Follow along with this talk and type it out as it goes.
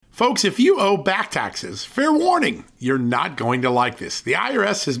Folks, if you owe back taxes, fair warning, you're not going to like this. The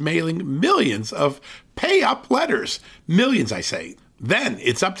IRS is mailing millions of pay-up letters. Millions, I say. Then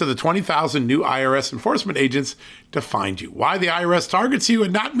it's up to the 20,000 new IRS enforcement agents to find you. Why the IRS targets you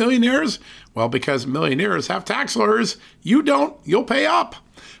and not millionaires? Well, because millionaires have tax lawyers. You don't, you'll pay up.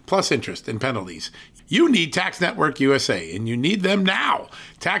 Plus interest and penalties. You need Tax Network USA, and you need them now.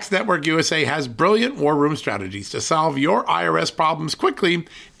 Tax Network USA has brilliant war room strategies to solve your IRS problems quickly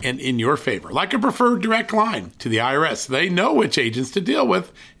and in your favor. Like a preferred direct line to the IRS, they know which agents to deal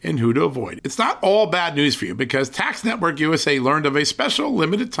with and who to avoid. It's not all bad news for you because Tax Network USA learned of a special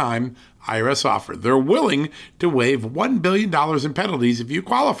limited time IRS offer. They're willing to waive $1 billion in penalties if you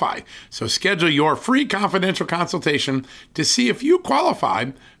qualify. So schedule your free confidential consultation to see if you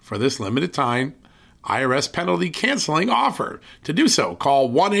qualify for this limited time IRS penalty canceling offer. To do so,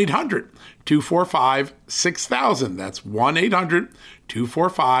 call 1-800-245-6000. That's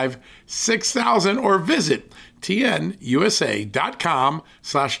 1-800-245-6000 or visit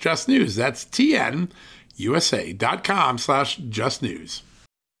tnusa.com/justnews. That's tnusa.com/justnews.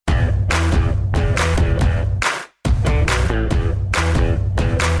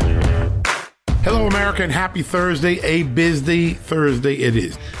 Hello, America, and happy Thursday. A busy Thursday it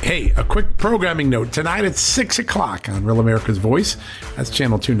is. Hey, a quick programming note. Tonight at 6 o'clock on Real America's Voice. That's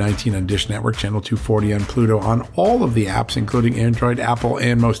channel 219 on Dish Network, channel 240 on Pluto, on all of the apps, including Android, Apple,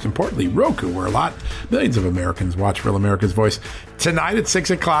 and most importantly, Roku, where millions of Americans watch Real America's Voice. Tonight at 6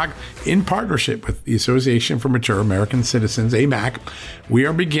 o'clock, in partnership with the Association for Mature American Citizens, AMAC, we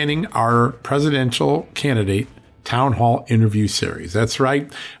are beginning our presidential candidate town hall interview series. That's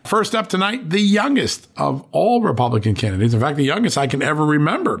right. First up tonight, the youngest of all Republican candidates. In fact, the youngest I can ever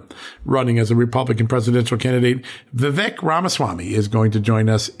remember running as a Republican presidential candidate, Vivek Ramaswamy, is going to join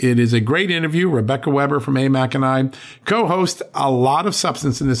us. It is a great interview. Rebecca Weber from AMAC and I co-host. A lot of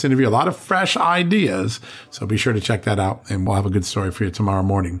substance in this interview, a lot of fresh ideas. So be sure to check that out, and we'll have a good story for you tomorrow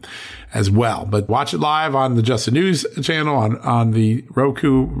morning as well. But watch it live on the Just the News channel, on the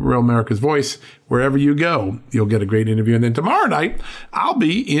Roku, Real America's Voice. Wherever you go, you'll get a great interview. And then tomorrow night, I'll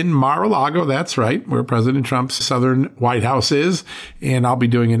be in Mar-a-Lago. That's right, where President Trump's southern White House is. And I'll be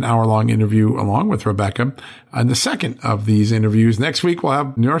doing an hour-long interview along with Rebecca. And the second of these interviews, next week, we'll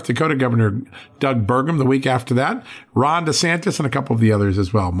have North Dakota Governor Doug Burgum. The week after that, Ron DeSantis and a couple of the others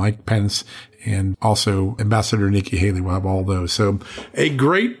as well, Mike Pence, and also Ambassador Nikki Haley. Will have all those. So a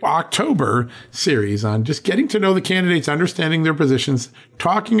great October series on just getting to know the candidates, understanding their positions,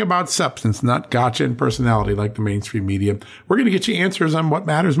 talking about substance, not gotcha and personality like the mainstream media. We're going to get you answers on what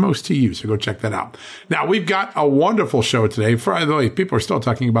matters most to you. So go check that out. Now, we've got a wonderful show today. By the way, people are still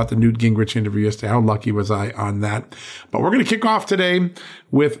talking about the Newt Gingrich interview yesterday. How lucky was I on that? But we're going to kick off today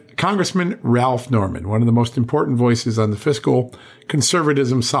with Congressman Ralph Norman, one of the most important voices on the fiscal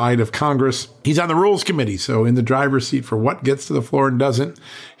conservatism side of Congress. He's on the Rules Committee, so in the driver's seat for what gets to the floor and doesn't.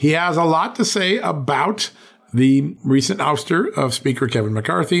 He has a lot to say about the recent ouster of Speaker Kevin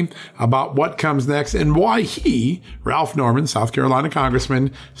McCarthy, about what comes next, and why he, Ralph Norman, South Carolina congressman,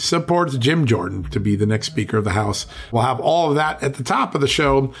 supports Jim Jordan to be the next Speaker of the House. We'll have all of that at the top of the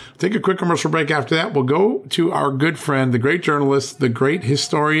show. Take a quick commercial break after that. We'll go to our good friend, the great journalist, the great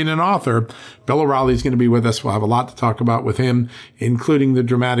historian and author, Bill O'Reilly is going to be with us. We'll have a lot to talk about with him, including the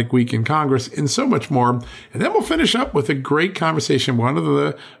dramatic week in Congress and so much more. And then we'll finish up with a great conversation. One of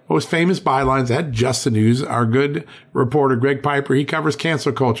the most famous bylines at Just the News, our good reporter, Greg Piper. He covers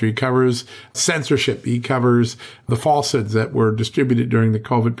cancel culture. He covers censorship. He covers the falsehoods that were distributed during the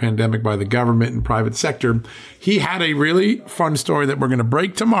COVID pandemic by the government and private sector. He had a really fun story that we're going to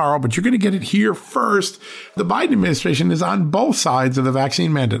break tomorrow, but you're going to get it here first. The Biden administration is on both sides of the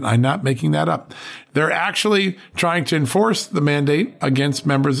vaccine mandate. I'm not making that up. They're actually trying to enforce the mandate against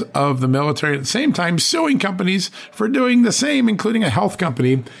members of the military, at the same time suing companies for doing the same, including a health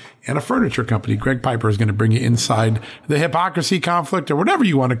company and a furniture company. Greg Piper is going to bring you inside the hypocrisy conflict, or whatever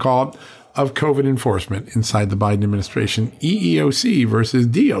you want to call it, of COVID enforcement inside the Biden administration. EEOC versus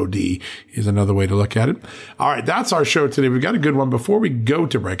DOD is another way to look at it. All right, that's our show today. We've got a good one. Before we go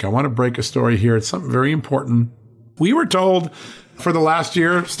to break, I want to break a story here. It's something very important. We were told for the last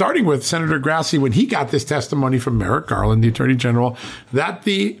year, starting with Senator Grassley, when he got this testimony from Merrick Garland, the Attorney General, that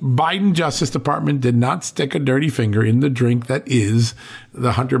the Biden Justice Department did not stick a dirty finger in the drink that is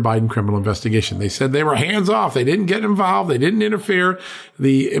the Hunter Biden criminal investigation. They said they were hands off. They didn't get involved. They didn't interfere.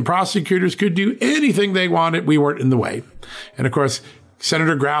 The prosecutors could do anything they wanted. We weren't in the way. And of course,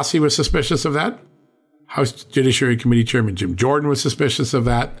 Senator Grassley was suspicious of that. House Judiciary Committee Chairman Jim Jordan was suspicious of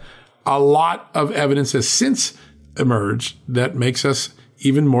that. A lot of evidence has since emerged that makes us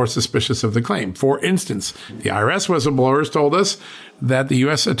even more suspicious of the claim. For instance, the IRS whistleblowers told us that the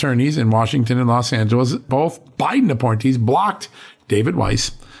U.S. attorneys in Washington and Los Angeles, both Biden appointees, blocked David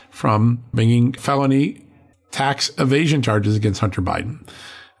Weiss from bringing felony tax evasion charges against Hunter Biden.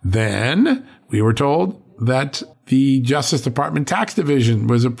 Then we were told that the Justice Department Tax Division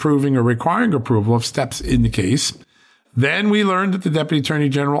was approving or requiring approval of steps in the case. Then we learned that the Deputy Attorney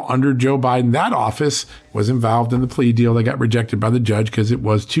General under Joe Biden, that office, was involved in the plea deal that got rejected by the judge because it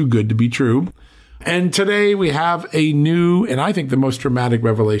was too good to be true. And today we have a new, and I think the most dramatic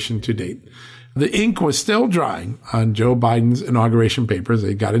revelation to date. The ink was still drying on Joe Biden's inauguration papers.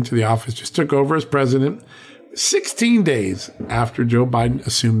 They got into the office, just took over as president. 16 days after Joe Biden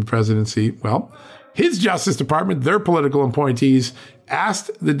assumed the presidency, well, his Justice Department, their political appointees,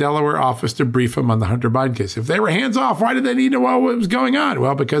 asked the Delaware office to brief him on the Hunter Biden case. If they were hands off, why did they need to know what was going on?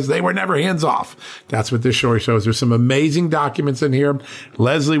 Well, because they were never hands off. That's what this story shows. There's some amazing documents in here.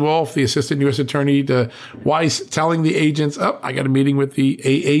 Leslie Wolf, the assistant U.S. attorney to Weiss, telling the agents, I got a meeting with the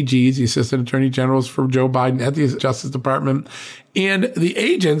AAGs, the assistant attorney generals for Joe Biden at the Justice Department. And the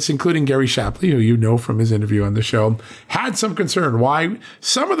agents, including Gary Shapley, who you know from his interview on the show, had some concern why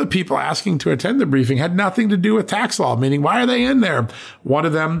some of the people asking to attend the briefing had nothing to do with tax law, meaning why are they in there? One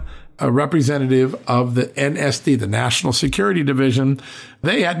of them, a representative of the NSD, the National Security Division,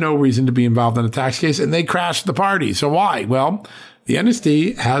 they had no reason to be involved in a tax case, and they crashed the party. So why? Well, the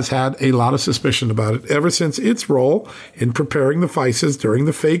NSD has had a lot of suspicion about it ever since its role in preparing the FISAs during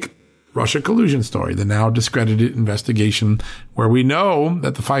the fake Russia collusion story, the now discredited investigation where we know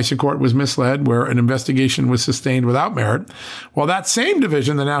that the FISA court was misled, where an investigation was sustained without merit. Well, that same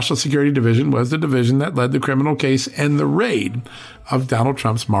division, the National Security Division, was the division that led the criminal case and the raid of Donald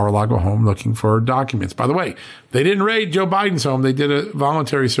Trump's Mar-a-Lago home looking for documents. By the way, they didn't raid Joe Biden's home. They did a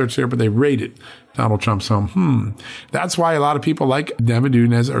voluntary search there, but they raided Donald Trump's home. That's why a lot of people like Devin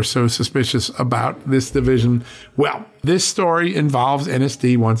Nunes are so suspicious about this division. Well, this story involves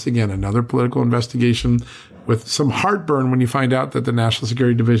NSD once again, another political investigation with some heartburn when you find out that the National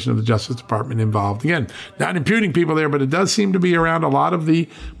Security Division of the Justice Department involved. Again, not imputing people there, but it does seem to be around a lot of the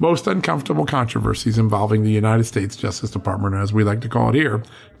most uncomfortable controversies involving the United States Justice Department, as we like to call it here,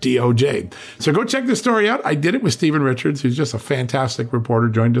 DOJ. So go check this story out. I did it with Stephen Richards, who's just a fantastic reporter,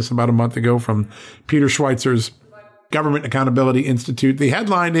 joined us about a month ago from Peter Schweizer's Government Accountability Institute. The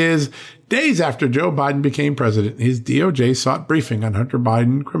headline is, days after Joe Biden became president, his DOJ sought briefing on Hunter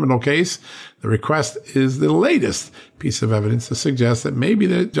Biden criminal case. The request is the latest piece of evidence to suggest that maybe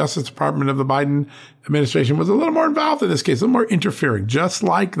the Justice Department of the Biden administration was a little more involved in this case, a little more interfering, just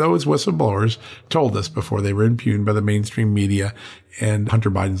like those whistleblowers told us before they were impugned by the mainstream media and Hunter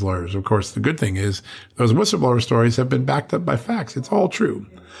Biden's lawyers. Of course, the good thing is those whistleblower stories have been backed up by facts. It's all true.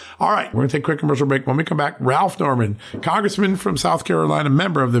 All right, we're going to take a quick commercial break. When we come back, Ralph Norman, congressman from South Carolina,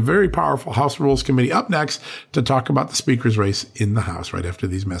 member of the very powerful House Rules Committee, up next to talk about the speaker's race in the House right after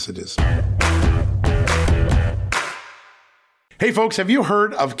these messages. Hey folks, have you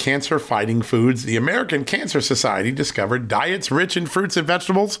heard of cancer-fighting foods? The American Cancer Society discovered diets rich in fruits and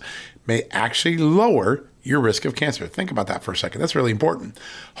vegetables may actually lower your risk of cancer. Think about that for a second. That's really important.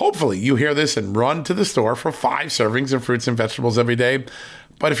 Hopefully you hear this and run to the store for 5 servings of fruits and vegetables every day.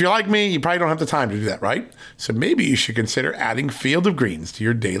 But if you're like me, you probably don't have the time to do that, right? So maybe you should consider adding Field of Greens to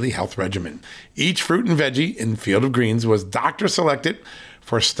your daily health regimen. Each fruit and veggie in Field of Greens was doctor selected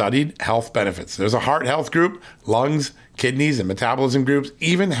for studied health benefits. There's a heart health group, lungs, kidneys, and metabolism groups,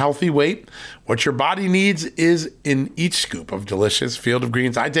 even healthy weight. What your body needs is in each scoop of delicious Field of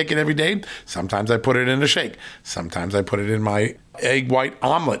Greens. I take it every day. Sometimes I put it in a shake. Sometimes I put it in my egg white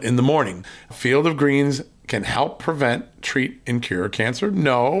omelet in the morning. Field of Greens can help prevent, treat, and cure cancer?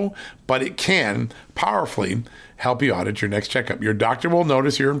 No, but it can powerfully help you out at your next checkup. Your doctor will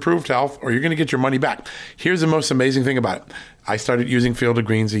notice your improved health, or you're going to get your money back. Here's the most amazing thing about it. I started using Field of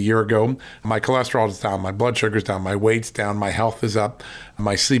Greens a year ago. My cholesterol is down, my blood sugar's down, my weight's down, my health is up,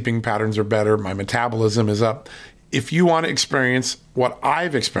 my sleeping patterns are better, my metabolism is up. If you want to experience what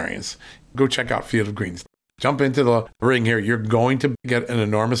I've experienced, go check out Field of Greens. Jump into the ring here. You're going to get an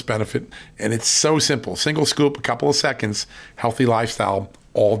enormous benefit. And it's so simple. Single scoop, a couple of seconds, healthy lifestyle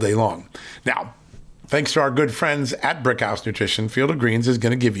all day long. Now, thanks to our good friends at Brickhouse Nutrition, Field of Greens is going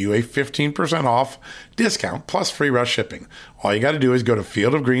to give you a 15% off discount plus free rush shipping. All you got to do is go to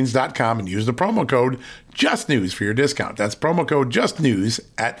fieldofgreens.com and use the promo code JUSTNEWS for your discount. That's promo code JUSTNEWS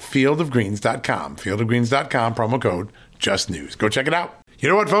at fieldofgreens.com. Fieldofgreens.com, promo code JUSTNEWS. Go check it out. You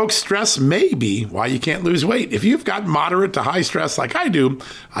know what, folks? Stress may be why you can't lose weight. If you've got moderate to high stress like I do,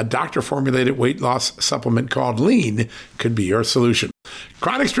 a doctor-formulated weight loss supplement called Lean could be your solution.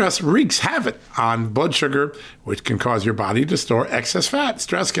 Chronic stress wreaks havoc on blood sugar, which can cause your body to store excess fat.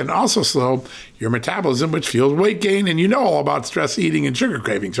 Stress can also slow your metabolism, which fuels weight gain. And you know all about stress eating and sugar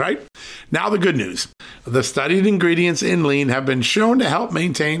cravings, right? Now the good news. The studied ingredients in Lean have been shown to help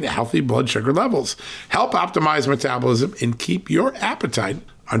maintain healthy blood sugar levels, help optimize metabolism, and keep your appetite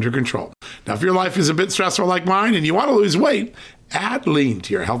under control. Now, if your life is a bit stressful like mine and you want to lose weight, add Lean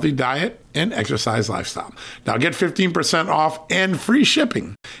to your healthy diet and exercise lifestyle. Now get 15% off and free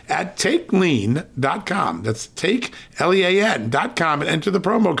shipping at takelean.com. That's take, Lean.com, and enter the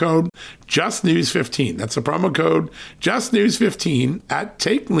promo code JustNews15. That's the promo code JustNews15 at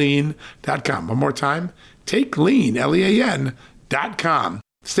takelean.com. One more time, takelean, Lean.com.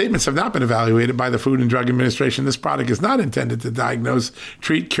 Statements have not been evaluated by the Food and Drug Administration. This product is not intended to diagnose,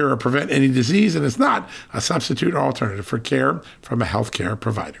 treat, cure, or prevent any disease, and it's not a substitute or alternative for care from a healthcare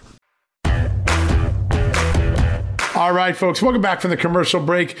provider. All right, folks, welcome back from the commercial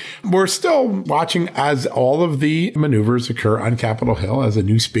break. We're still watching as all of the maneuvers occur on Capitol Hill as a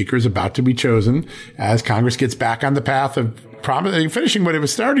new speaker is about to be chosen, as Congress gets back on the path of finishing what it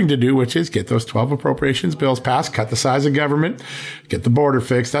was starting to do, which is get those 12 appropriations bills passed, cut the size of government, get the border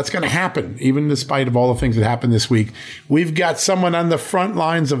fixed. That's going to happen, even despite of all the things that happened this week. We've got someone on the front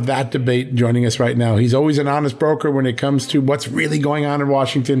lines of that debate joining us right now. He's always an honest broker when it comes to what's really going on in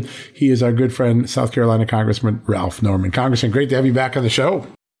Washington. He is our good friend, South Carolina Congressman Ralph Norman. Congressman, great to have you back on the show.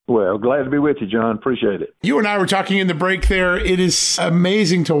 Well, glad to be with you, John. Appreciate it. You and I were talking in the break there. It is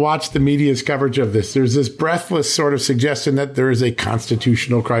amazing to watch the media's coverage of this. There's this breathless sort of suggestion that there is a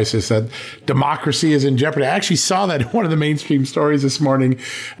constitutional crisis, that democracy is in jeopardy. I actually saw that in one of the mainstream stories this morning.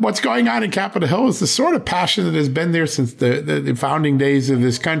 What's going on in Capitol Hill is the sort of passion that has been there since the founding days of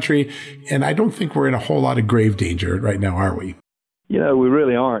this country. And I don't think we're in a whole lot of grave danger right now, are we? You know, we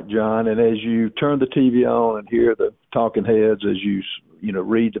really aren't, John. And as you turn the TV on and hear the talking heads, as you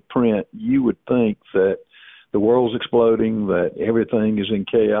read the print, you would think that the world's exploding, that everything is in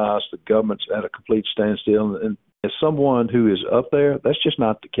chaos, the government's at a complete standstill. And as someone who is up there, that's just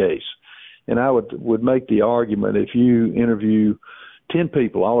not the case. And I would make the argument, if you interview 10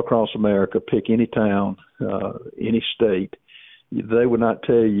 people all across America, pick any town, any state, they would not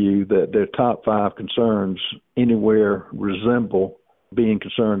tell you that their top 5 concerns anywhere resemble being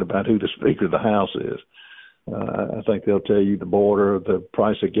concerned about who the Speaker of the House is. I think they'll tell you the border, the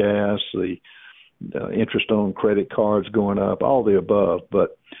price of gas, the interest on credit cards going up, all the above.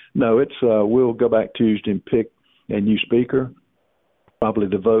 But no, it's we'll go back Tuesday and pick a new speaker. Probably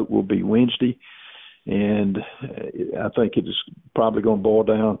the vote will be Wednesday. And I think it is probably going to boil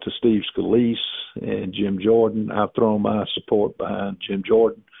down to Steve Scalise and Jim Jordan. I've thrown my support behind Jim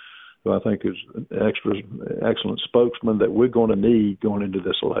Jordan, who I think is an excellent spokesman that we're going to need going into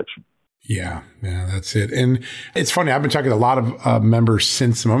this election. Yeah, that's it. And it's funny, I've been talking to a lot of members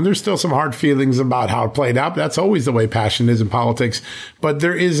since the moment. There's still some hard feelings about how it played out. That's always the way passion is in politics. But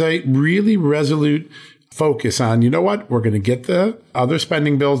there is a really resolute focus on, you know what, we're going to get the other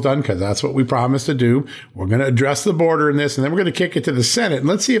spending bills done because that's what we promised to do. We're going to address the border in this, and then we're going to kick it to the Senate. And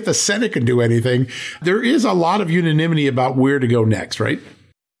let's see if the Senate can do anything. There is a lot of unanimity about where to go next, right?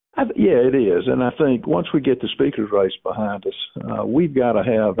 Yeah, it is. And I think once we get the speaker's race behind us, we've got to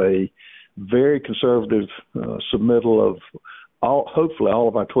have a very conservative submittal of hopefully all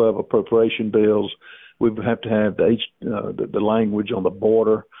of our 12 appropriation bills. We have to have the language on the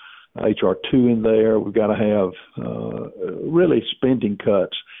border, H.R. 2 in there. We've got to have really spending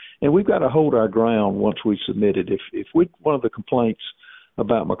cuts. And we've got to hold our ground once we submit it. If one of the complaints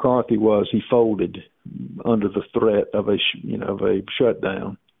about McCarthy was he folded under the threat of a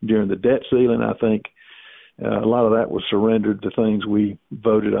shutdown during the debt ceiling, I think a lot of that was surrendered to things we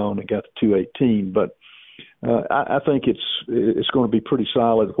voted on and got to 218. But I think it's going to be pretty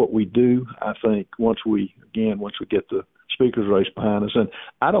solid what we do. I think once we get the speaker's race behind us, and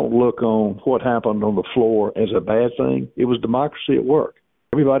I don't look on what happened on the floor as a bad thing. It was democracy at work.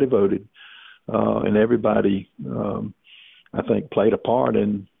 Everybody voted, and everybody, I think, played a part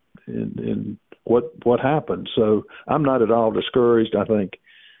in what happened. So I'm not at all discouraged. I think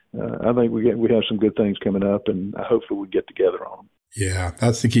we have some good things coming up, and hopefully we get together on them. Yeah,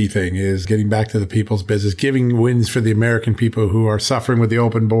 that's the key thing, is getting back to the people's business, giving wins for the American people who are suffering with the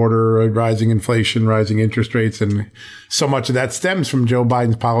open border, rising inflation, rising interest rates. And so much of that stems from Joe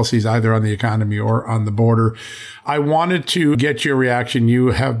Biden's policies, either on the economy or on the border. I wanted to get your reaction. You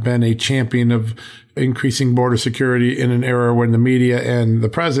have been a champion of increasing border security in an era when the media and the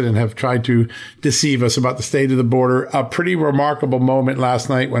president have tried to deceive us about the state of the border. A pretty remarkable moment last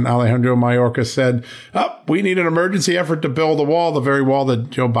night when Alejandro Mayorkas said, we need an emergency effort to build a wall, the very wall that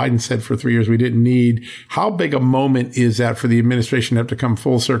Joe Biden said for 3 years we didn't need. How big a moment is that for the administration to have to come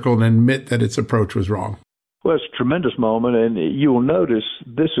full circle and admit that its approach was wrong? Well, it's a tremendous moment, and you will notice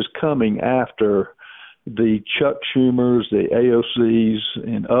this is coming after the Chuck Schumers, the AOCs,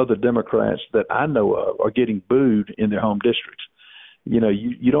 and other Democrats that I know of are getting booed in their home districts. You know,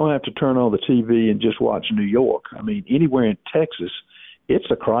 you don't have to turn on the TV and just watch New York. I mean, anywhere in Texas, it's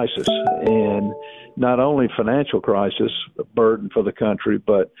a crisis, and not only financial crisis, a burden for the country,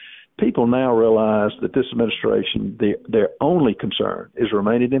 but people now realize that this administration, their only concern is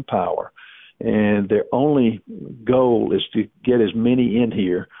remaining in power, and their only goal is to get as many in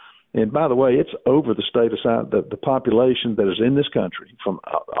here. And by the way, it's over the state of South, the population that is in this country from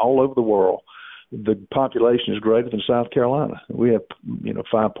all over the world. The population is greater than South Carolina. We have,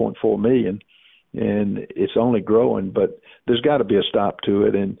 5.4 million, and it's only growing. But there's got to be a stop to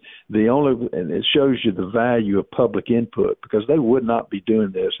it, and it shows you the value of public input, because they would not be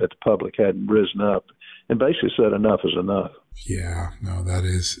doing this if the public hadn't risen up and basically said enough is enough. Yeah, no,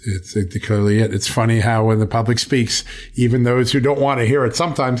 it's clearly it. It's funny how when the public speaks, even those who don't want to hear it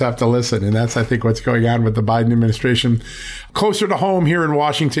sometimes have to listen. And that's, I think, what's going on with the Biden administration. Closer to home here in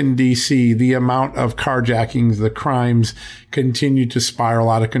Washington, D.C., the amount of carjackings, the crimes continue to spiral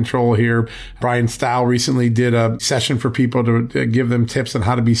out of control here. Brian Stahl recently did a session for people to give them tips on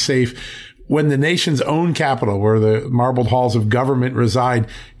how to be safe. When the nation's own capital, where the marbled halls of government reside,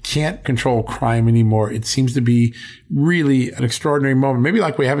 can't control crime anymore, it seems to be really an extraordinary moment, maybe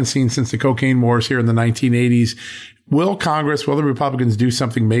like we haven't seen since the cocaine wars here in the 1980s. Will Congress, will the Republicans do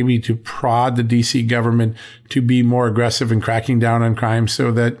something maybe to prod the D.C. government to be more aggressive in cracking down on crime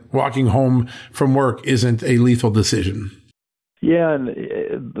so that walking home from work isn't a lethal decision? Yeah,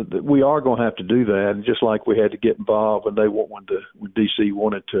 and we are going to have to do that. And just like we had to get involved when D.C.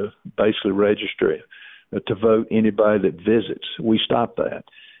 wanted to basically register to vote anybody that visits, we stopped that.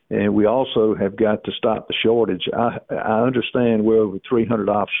 And we also have got to stop the shortage. I understand we're over 300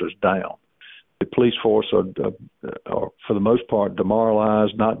 officers down. The police force are, for the most part,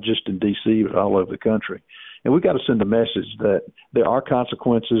 demoralized, not just in D.C., but all over the country. And we've got to send a message that there are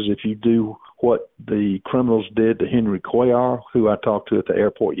consequences if you do what the criminals did to Henry Cuellar, who I talked to at the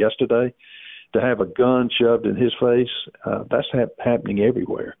airport yesterday, to have a gun shoved in his face. That's happening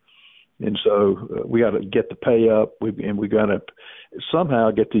everywhere. And so we got to get the pay up, and we got to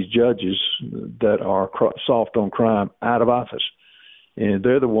somehow get these judges that are soft on crime out of office. And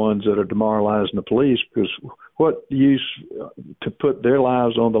they're the ones that are demoralizing the police, because what use to put their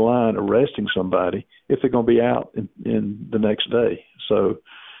lives on the line arresting somebody if they're going to be out in the next day? So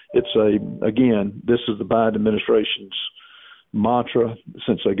it's again, this is the Biden administration's mantra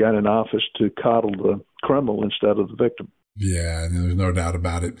since they got in office, to coddle the criminal instead of the victim. Yeah, there's no doubt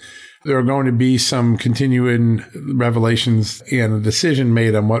about it. There are going to be some continuing revelations and a decision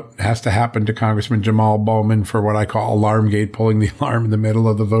made on what has to happen to Congressman Jamal Bowman for what I call Alarmgate, pulling the alarm in the middle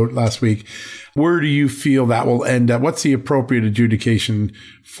of the vote last week. Where do you feel that will end up? What's the appropriate adjudication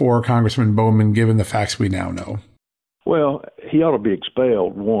for Congressman Bowman, given the facts we now know? Well, he ought to be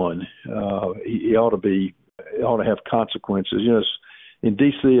expelled, one. He ought to have consequences. In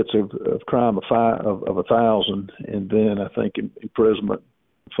D.C., it's a crime of 1,000, and then I think imprisonment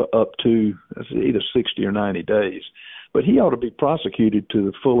for up to either 60 or 90 days. But he ought to be prosecuted to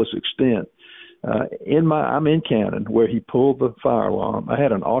the fullest extent. I'm in Cannon, where he pulled the fire alarm. I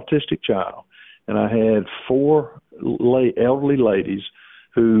had an autistic child, and I had 4 elderly ladies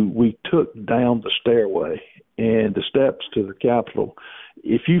who we took down the stairway and the steps to the Capitol.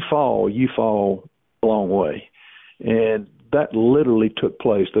 If you fall a long way. And that literally took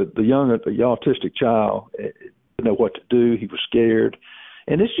place. The autistic child didn't know what to do. He was scared.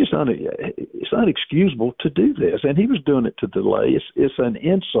 And it's just it's unexcusable to do this. And he was doing it to delay. It's an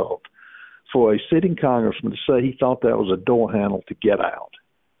insult for a sitting congressman to say he thought that was a door handle to get out.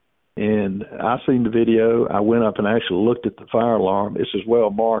 And I seen the video. I went up and actually looked at the fire alarm. It's as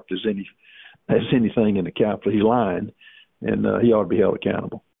well marked as anything in the Capitol. He's lying, and he ought to be held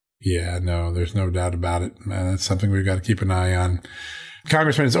accountable. Yeah, no, there's no doubt about it. That's something we've got to keep an eye on.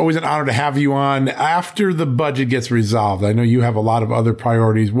 Congressman, it's always an honor to have you on. After the budget gets resolved, I know you have a lot of other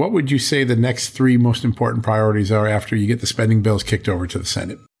priorities. What would you say the next 3 most important priorities are after you get the spending bills kicked over to the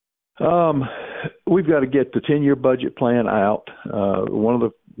Senate? We've got to get the 10-year budget plan out. One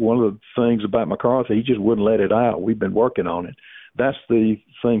of the things about McCarthy, he just wouldn't let it out. We've been working on it. That's the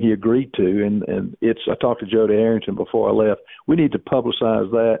thing he agreed to, and I talked to Jody Arrington before I left. We need to publicize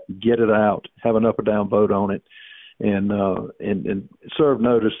that, get it out, have an up or down vote on it, and serve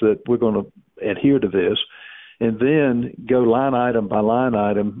notice that we're going to adhere to this, and then go line item by line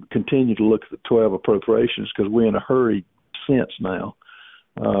item, continue to look at the 12 appropriations, because we're in a hurried sense now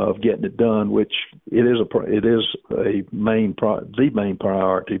of getting it done, which it is the main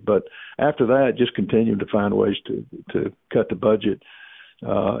priority. But after that, just continue to find ways to cut the budget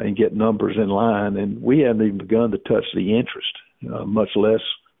and get numbers in line. And we haven't even begun to touch the interest, much less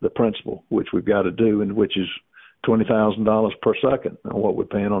the principal, which we've got to do, and which is $20,000 per second on what we're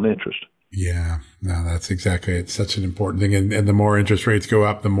paying on interest. Yeah, no, that's exactly it. It's such an important thing. And the more interest rates go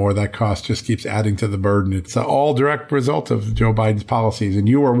up, the more that cost just keeps adding to the burden. It's an all direct result of Joe Biden's policies. And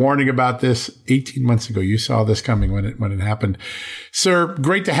you were warning about this 18 months ago. You saw this coming when it happened. Sir,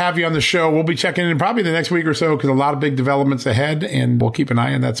 great to have you on the show. We'll be checking in probably the next week or so, because a lot of big developments ahead, and we'll keep an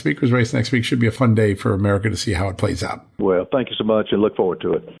eye on that speaker's race next week. Should be a fun day for America to see how it plays out. Well, thank you so much, and look forward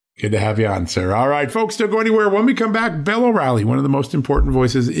to it. Good to have you on, sir. All right, folks, don't go anywhere. When we come back, Bill O'Reilly, one of the most important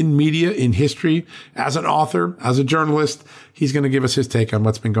voices in media, in history, as an author, as a journalist. He's going to give us his take on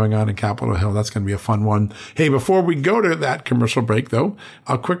what's been going on in Capitol Hill. That's going to be a fun one. Hey, before we go to that commercial break, though,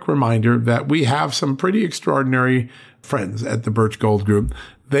 a quick reminder that we have some pretty extraordinary friends at the Birch Gold Group.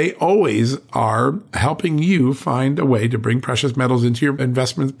 They always are helping you find a way to bring precious metals into your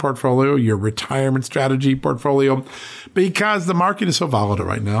investment portfolio, your retirement strategy portfolio, because the market is so volatile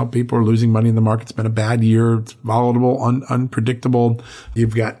right now. People are losing money in the market. It's been a bad year. It's volatile, unpredictable.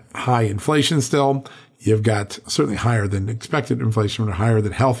 You've got high inflation still. You've got certainly higher than expected inflation, or higher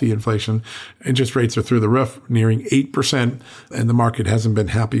than healthy inflation. Interest rates are through the roof, nearing 8%, and the market hasn't been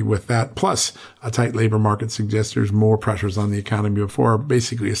happy with that. Plus, a tight labor market suggests there's more pressures on the economy before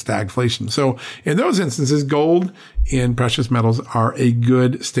basically a stagflation. So in those instances, gold and precious metals are a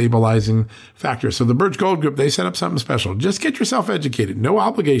good stabilizing factor. So the Birch Gold Group, they set up something special. Just get yourself educated. No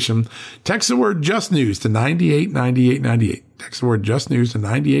obligation. Text the word Just News to 989898. Text the word Just News to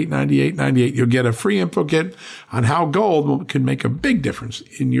 989898. You'll get a free info kit on how gold can make a big difference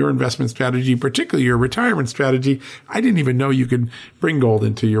in your investment strategy, particularly your retirement strategy. I didn't even know you could bring gold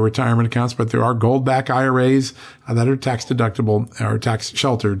into your retirement accounts, but there are gold-backed IRAs that are tax deductible or tax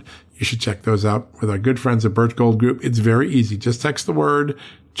sheltered. You should check those out with our good friends at Birch Gold Group. It's very easy. Just text the word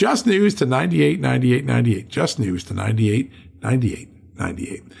Just News to 989898. Just News to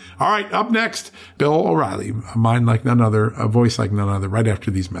 989898. All right, up next, Bill O'Reilly, a mind like none other, a voice like none other, right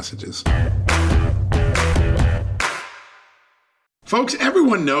after these messages. Folks,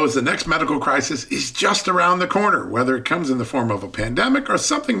 everyone knows the next medical crisis is just around the corner, whether it comes in the form of a pandemic or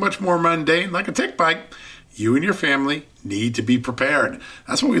something much more mundane like a tick bite. You and your family need to be prepared.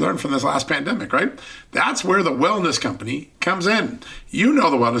 That's what we learned from this last pandemic, right? That's where the Wellness Company comes in. You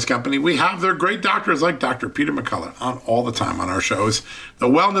know the Wellness Company. We have their great doctors like Dr. Peter McCullough on all the time on our shows. The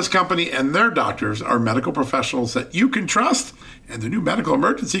Wellness Company and their doctors are medical professionals that you can trust, and the new medical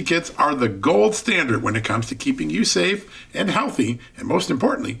emergency kits are the gold standard when it comes to keeping you safe and healthy, and most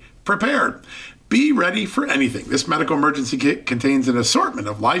importantly, prepared. Be ready for anything. This medical emergency kit contains an assortment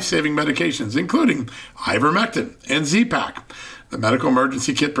of life-saving medications, including ivermectin and Z-Pak. The medical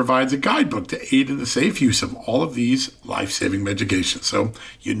emergency kit provides a guidebook to aid in the safe use of all of these life-saving medications, so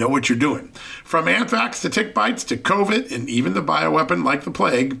you know what you're doing. From anthrax to tick bites to COVID and even the bioweapon like the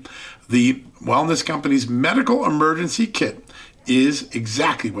plague, the Wellness Company's medical emergency kit is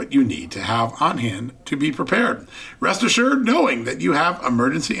exactly what you need to have on hand to be prepared. Rest assured knowing that you have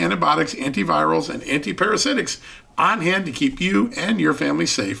emergency antibiotics, antivirals, and antiparasitics on hand to keep you and your family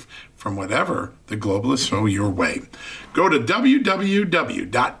safe from whatever the globalists throw your way. Go to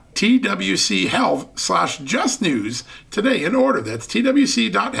www.twchealth/justnews today and order. That's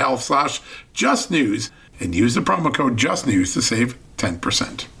twc.health/justnews and use the promo code JUSTNEWS to save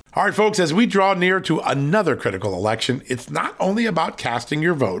 10%. All right, folks, as we draw near to another critical election, it's not only about casting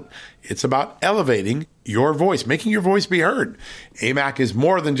your vote, it's about elevating your voice, making your voice be heard. AMAC is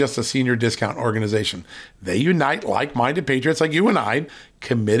more than just a senior discount organization. They unite like-minded patriots like you and I,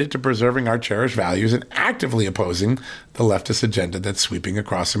 committed to preserving our cherished values and actively opposing the leftist agenda that's sweeping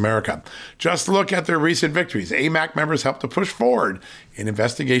across America. Just look at their recent victories. AMAC members helped to push forward an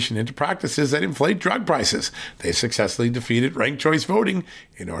investigation into practices that inflate drug prices. They successfully defeated ranked choice voting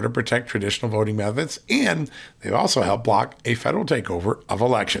in order to protect traditional voting methods, and they also helped block a federal takeover of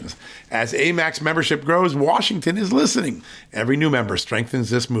elections. As AMAC's membership grows, Washington is listening. Every new member strengthens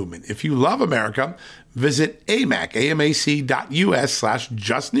this movement. If you love America, visit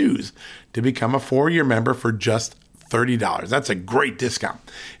amac.us/justnews to become a 4-year member for just $30. That's a great discount.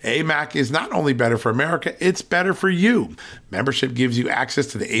 AMAC is not only better for America, it's better for you. Membership gives you access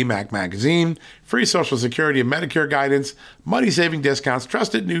to the AMAC magazine, free Social Security and Medicare guidance, money-saving discounts,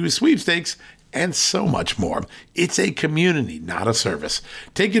 trusted news, sweepstakes, and so much more. It's a community, not a service.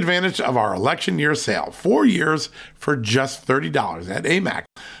 Take advantage of our election year sale, 4 years for just $30 at AMAC.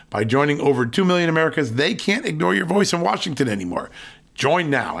 By joining over 2 million Americans, they can't ignore your voice in Washington anymore. Join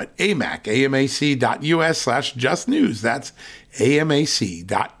now at amac.us/justnews. That's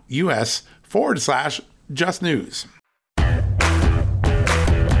amac.us/justnews.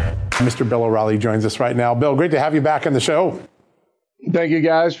 Mr. Bill O'Reilly joins us right now. Bill, great to have you back on the show. Thank you,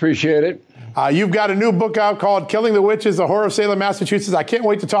 guys. Appreciate it. You've got a new book out called Killing the Witches, The Horror of Salem, Massachusetts. I can't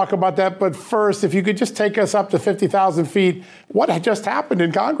wait to talk about that. But first, if you could just take us up to 50,000 feet, what just happened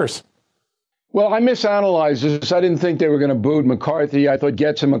in Congress? Well, I misanalyzed this. I didn't think they were going to boot McCarthy. I thought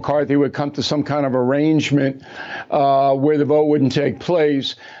Getz and McCarthy would come to some kind of arrangement where the vote wouldn't take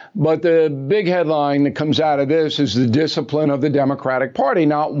place. But the big headline that comes out of this is the discipline of the Democratic Party.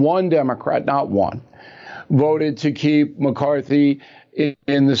 Not one Democrat, not one, voted to keep McCarthy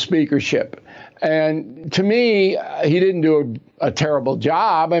in the speakership. And to me, he didn't do a terrible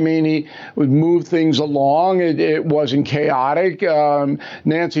job. I mean, he would move things along. It wasn't chaotic.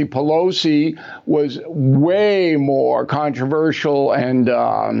 Nancy Pelosi was way more controversial. And,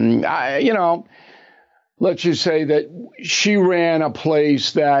 let's just say that she ran a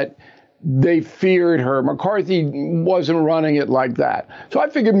place that they feared her. McCarthy wasn't running it like that. So I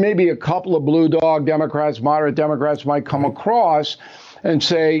figured maybe a couple of blue dog Democrats, moderate Democrats might come across and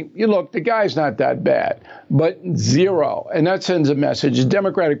say, look, the guy's not that bad, but zero. And that sends a message. The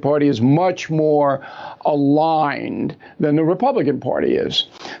Democratic Party is much more aligned than the Republican Party is.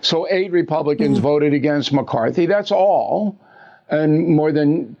 So 8 Republicans voted against McCarthy. That's all. And more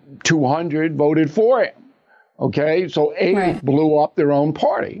than 200 voted for him. Okay, so 8 blew up their own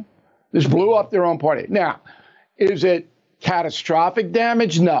party. This blew up their own party. Now, is it catastrophic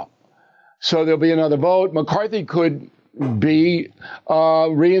damage? No. So there'll be another vote. McCarthy could be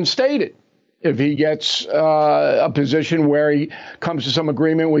reinstated if he gets a position where he comes to some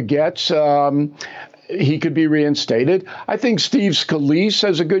agreement with Getz. He could be reinstated. I think Steve Scalise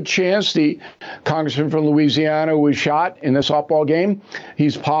has a good chance. The congressman from Louisiana who was shot in the softball game.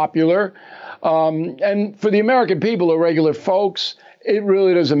 He's popular. And for the American people, the regular folks, it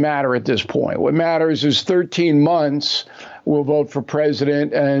really doesn't matter at this point. What matters is 13 months we'll vote for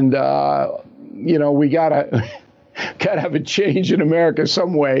president. And, we got to have a change in America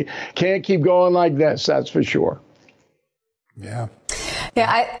some way. Can't keep going like this, that's for sure. Yeah.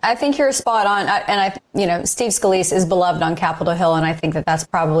 Yeah, I think you're spot on. Steve Scalise is beloved on Capitol Hill, and I think that that's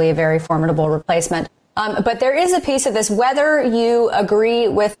probably a very formidable replacement. But there is a piece of this, whether you agree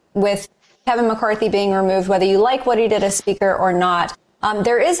with Kevin McCarthy being removed, whether you like what he did as Speaker or not,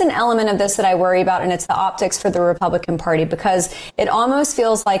 there is an element of this that I worry about, and it's the optics for the Republican Party, because it almost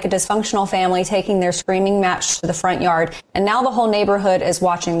feels like a dysfunctional family taking their screaming match to the front yard, and now the whole neighborhood is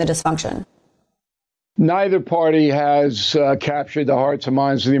watching the dysfunction. Neither party has captured the hearts and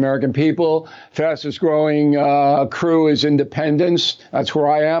minds of the American people. Fastest growing crew is independents. That's where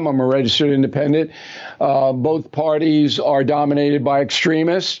I am. I'm a registered independent. Both parties are dominated by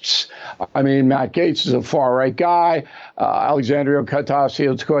extremists. I mean, Matt Gaetz is a far right guy. Alexandria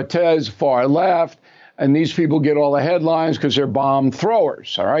Ocasio-Cortez, far left. And these people get all the headlines because they're bomb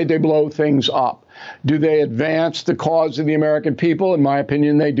throwers. All right. They blow things up. Do they advance the cause of the American people? In my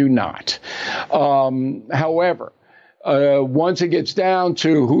opinion, they do not. However, once it gets down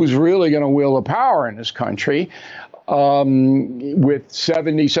to who's really going to wield the power in this country, with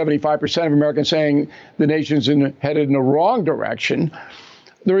 75% of Americans saying the nation's headed in the wrong direction,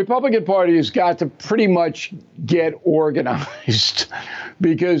 the Republican Party has got to pretty much get organized,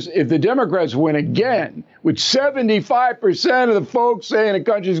 because if the Democrats win again, with 75% of the folks saying the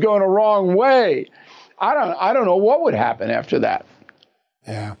country's going the wrong way, I don't know what would happen after that.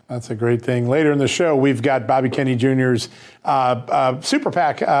 Yeah, that's a great thing. Later in the show, we've got Bobby Kennedy Jr.'s Super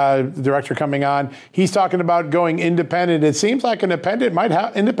PAC director coming on. He's talking about going independent. It seems like independent might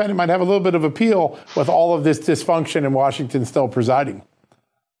have a little bit of appeal with all of this dysfunction in Washington still presiding.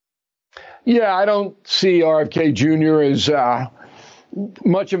 Yeah, I don't see RFK Jr. as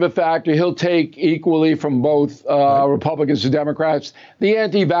much of a factor. He'll take equally from both Republicans and Democrats. The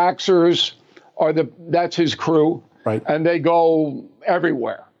anti-vaxxers that's his crew, right? And they go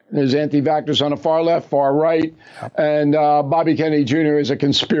everywhere. There's anti-vaxxers on the far left, far right, and Bobby Kennedy Jr. is a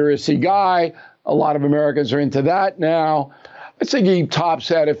conspiracy guy. A lot of Americans are into that now. I think he tops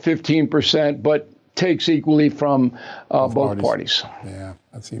that at 15%, but takes equally from both parties. Yeah,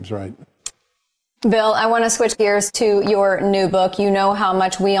 that seems right. Bill, I want to switch gears to your new book. You know how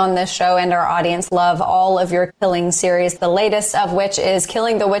much we on this show and our audience love all of your killing series, the latest of which is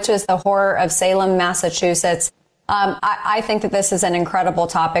Killing the Witches, the Horror of Salem, Massachusetts. I think that this is an incredible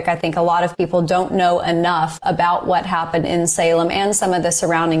topic. I think a lot of people don't know enough about what happened in Salem and some of the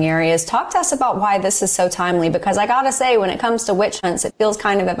surrounding areas. Talk to us about why this is so timely, because I got to say, when it comes to witch hunts, it feels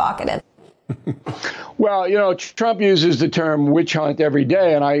kind of evocative. Well, Trump uses the term witch hunt every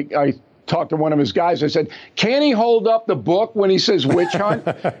day, and I talked to one of his guys. I said, can he hold up the book when he says witch hunt?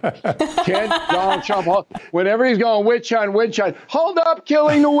 Can Donald Trump, whenever he's going witch hunt, hold up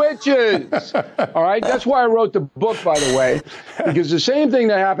Killing the Witches. All right. That's why I wrote the book, by the way, because the same thing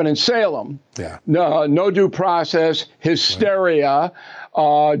that happened in Salem, no due process, hysteria,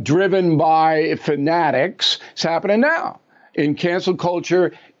 driven by fanatics, is happening now in cancel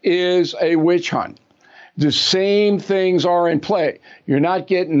culture is a witch hunt. The same things are in play. You're not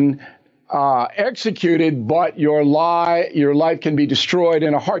getting executed, but your life can be destroyed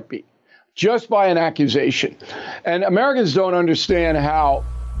in a heartbeat just by an accusation. And Americans don't understand how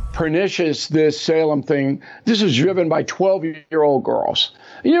pernicious this Salem thing. This is driven by 12-year-old girls.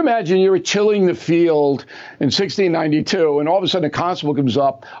 Can you imagine you were tilling the field in 1692, and all of a sudden a constable comes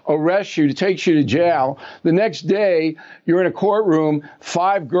up, arrests you, takes you to jail. The next day, you're in a courtroom.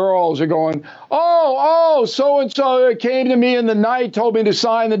 5 girls are going, oh, so-and-so came to me in the night, told me to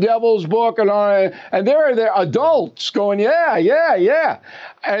sign the devil's book. And they're adults going, yeah.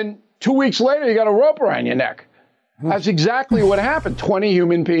 And 2 weeks later, you got a rope around your neck. That's exactly what happened. 20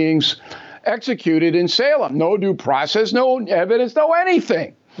 human beings executed in Salem. No due process, no evidence, no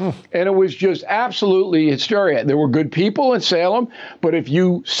anything. And it was just absolutely hysteria. There were good people in Salem, but if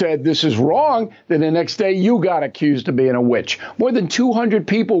you said this is wrong, then the next day you got accused of being a witch. More than 200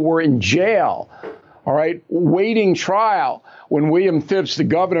 people were in jail, all right, waiting trial when William Phipps, the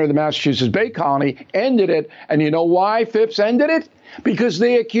governor of the Massachusetts Bay Colony, ended it. And you know why Phipps ended it? Because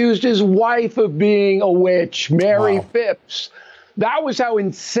they accused his wife of being a witch, Mary Phipps. That was how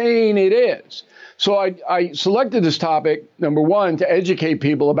insane it is. So I selected this topic, number one, to educate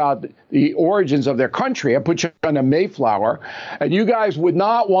people about the origins of their country. I put you on the Mayflower, and you guys would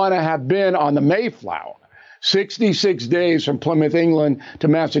not want to have been on the Mayflower. 66 days from Plymouth, England to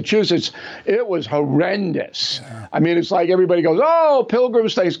Massachusetts. It was horrendous. Yeah. I mean, it's like everybody goes, oh,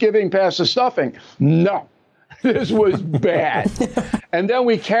 Pilgrim's Thanksgiving past the stuffing. No, this was bad. And then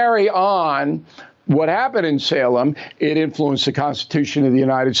we carry on what happened in Salem. It influenced the Constitution of the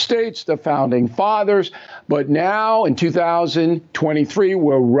United States, the founding fathers. But now in 2023,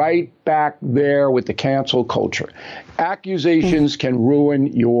 we're right back there with the cancel culture. Accusations can ruin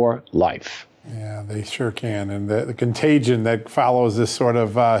your life. Yeah, they sure can. And the contagion that follows this sort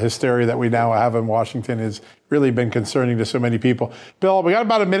of hysteria that we now have in Washington has really been concerning to so many people. Bill, we got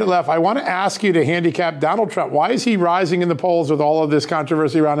about a minute left. I want to ask you to handicap Donald Trump. Why is he rising in the polls with all of this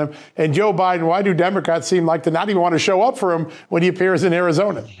controversy around him? And Joe Biden, why do Democrats seem like to not even want to show up for him when he appears in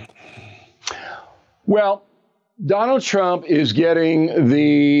Arizona? Well, Donald Trump is getting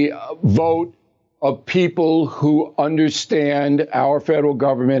the vote of people who understand our federal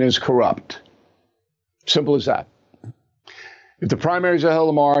government is corrupt. Simple as that. If the primaries are held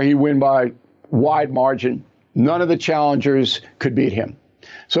tomorrow, he win by wide margin. None of the challengers could beat him.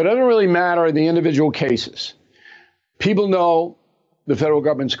 So it doesn't really matter in the individual cases. People know the federal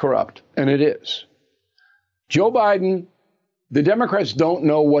government's corrupt, and it is. Joe Biden, the Democrats don't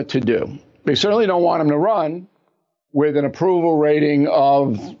know what to do. They certainly don't want him to run with an approval rating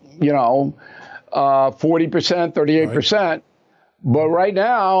of, 40%, 38%. Right. But right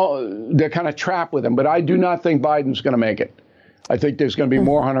now, they're kind of trapped with him. But I do not think Biden's going to make it. I think there's going to be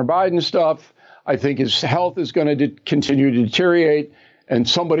more Hunter Biden stuff. I think his health is going to continue to deteriorate, and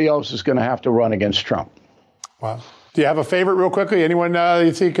somebody else is going to have to run against Trump. Wow. Do you have a favorite real quickly? Anyone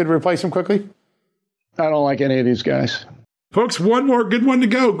you think could replace him quickly? I don't like any of these guys. Folks, one more good one to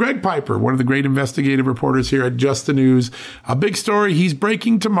go. Greg Piper, one of the great investigative reporters here at Just the News. A big story he's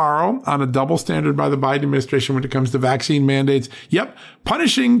breaking tomorrow on a double standard by the Biden administration when it comes to vaccine mandates. Yep,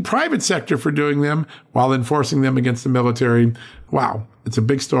 punishing private sector for doing them while enforcing them against the military. Wow, it's a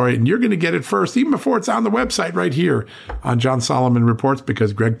big story, and you're going to get it first, even before it's on the website right here on John Solomon Reports,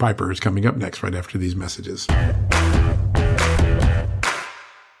 because Greg Piper is coming up next right after these messages.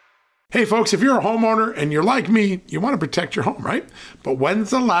 Hey, folks, if you're a homeowner and you're like me, you want to protect your home, right? But when's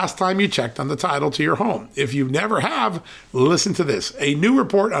the last time you checked on the title to your home? If you never have, listen to this. A new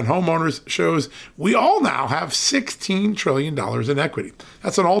report on homeowners shows we all now have $16 trillion in equity.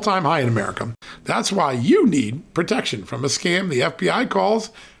 That's an all-time high in America. That's why you need protection from a scam the FBI calls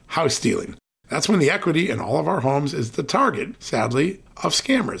house stealing. That's when the equity in all of our homes is the target, sadly, of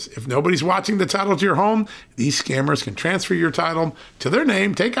scammers. If nobody's watching the title to your home, these scammers can transfer your title to their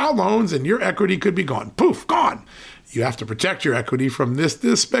name, take out loans, and your equity could be gone. Poof, gone. You have to protect your equity from this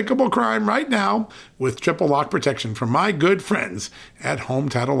despicable crime right now with triple lock protection from my good friends at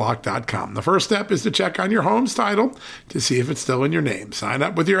HomeTitleLock.com. The first step is to check on your home's title to see if it's still in your name. Sign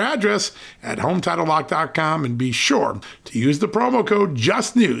up with your address at HomeTitleLock.com and be sure to use the promo code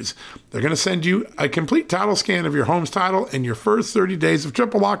JUSTNEWS. They're going to send you a complete title scan of your home's title and your first 30 days of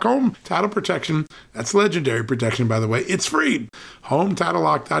triple lock home title protection. That's legendary protection, by the way. It's free.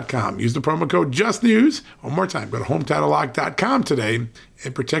 HomeTitleLock.com. Use the promo code JUSTNEWS. One more time, go to HomeTitleLock.com today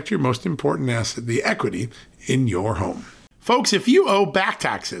and protect your most important asset, the equity in your home. Folks, if you owe back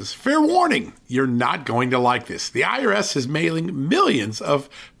taxes, fair warning, you're not going to like this. The IRS is mailing millions of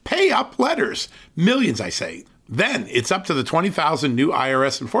pay-up letters. Millions, I say. Then it's up to the 20,000 new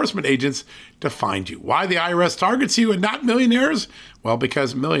IRS enforcement agents to find you. Why the IRS targets you and not millionaires? Well,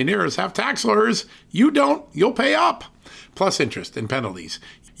 because millionaires have tax lawyers. You don't, you'll pay up. Plus interest and penalties.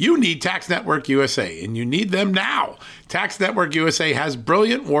 You need Tax Network USA, and you need them now. Tax Network USA has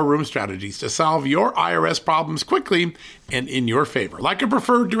brilliant war room strategies to solve your IRS problems quickly and in your favor. Like a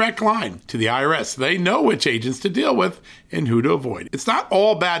preferred direct line to the IRS, they know which agents to deal with and who to avoid. It's not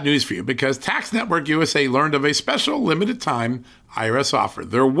all bad news for you because Tax Network USA learned of a special limited time IRS offer.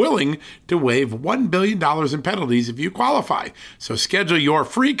 They're willing to waive $1 billion in penalties if you qualify. So schedule your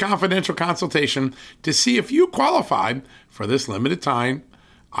free confidential consultation to see if you qualify for this limited time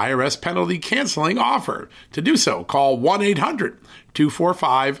IRS penalty canceling offer. To do so, call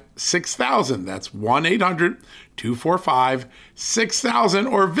 1-800-245-6000. That's 1-800-245-6000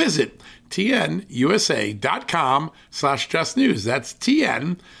 or visit tnusa.com/justnews. That's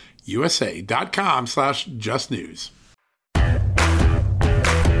tnusa.com/justnews.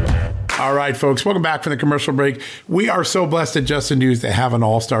 All right, folks, welcome back from the commercial break. We are so blessed at Just the News to have an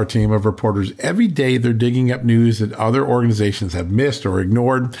all-star team of reporters. Every day they're digging up news that other organizations have missed or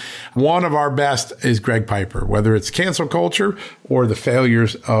ignored. One of our best is Greg Piper, whether it's cancel culture or the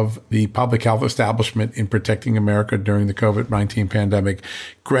failures of the public health establishment in protecting America during the COVID-19 pandemic.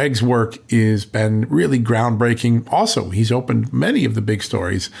 Greg's work has been really groundbreaking. Also, he's opened many of the big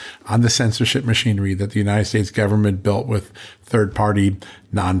stories on the censorship machinery that the United States government built with third-party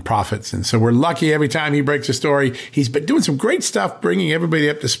nonprofits. And so we're lucky every time he breaks a story. He's been doing some great stuff, bringing everybody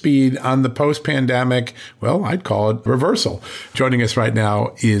up to speed on the post-pandemic, well, I'd call it reversal. Joining us right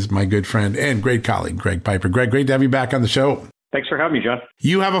now is my good friend and great colleague, Greg Piper. Greg, great to have you back on the show. Thanks for having me, John.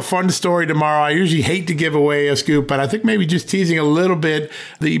 You have a fun story tomorrow. I usually hate to give away a scoop, but I think maybe just teasing a little bit.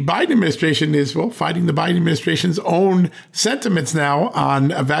 The Biden administration is, well, fighting the Biden administration's own sentiments now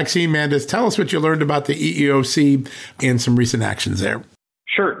on vaccine mandates. Tell us what you learned about the EEOC and some recent actions there.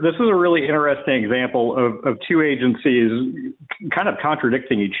 Sure. This is a really interesting example of two agencies kind of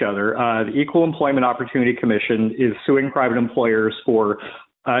contradicting each other. The Equal Employment Opportunity Commission is suing private employers for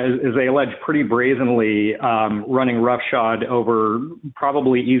as they allege, pretty brazenly running roughshod over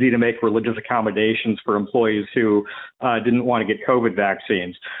probably easy to make religious accommodations for employees who didn't want to get COVID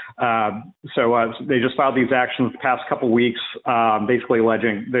vaccines. So they just filed these actions the past couple of weeks, basically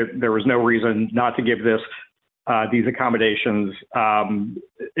alleging there was no reason not to give these accommodations.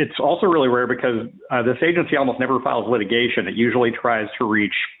 It's also really rare because this agency almost never files litigation. It usually tries to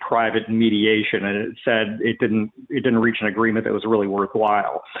reach private mediation, and it said it didn't reach an agreement that was really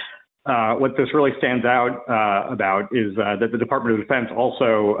worthwhile. What this really stands out about is that the Department of Defense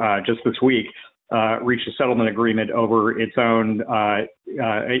also just this week reached a settlement agreement over its own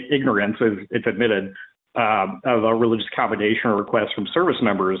ignorance, as it's admitted, of a religious accommodation request from service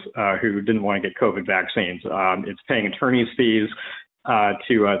members who didn't want to get COVID vaccines. It's paying attorney's fees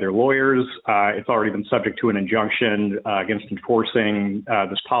to their lawyers. It's already been subject to an injunction against enforcing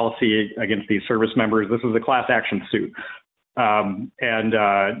this policy against these service members. This is a class action suit. And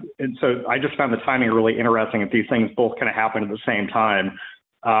so I just found the timing really interesting that these things both kind of happen at the same time.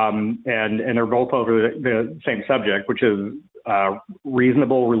 And they're both over the same subject, which is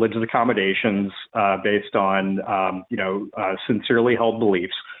reasonable religious accommodations based on, sincerely held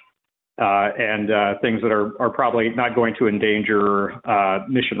beliefs and things that are probably not going to endanger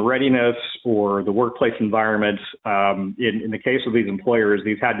mission readiness or the workplace environment. In the case of these employers,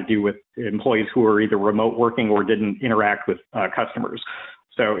 these had to do with employees who were either remote working or didn't interact with customers.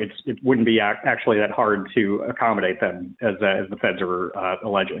 So it wouldn't be actually that hard to accommodate them, as the feds are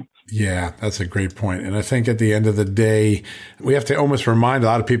alleging. Yeah, that's a great point. And I think at the end of the day, we have to almost remind a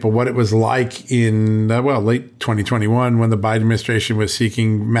lot of people what it was like in, late 2021 when the Biden administration was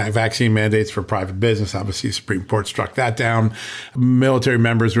seeking vaccine mandates for private business. Obviously, the Supreme Court struck that down. Military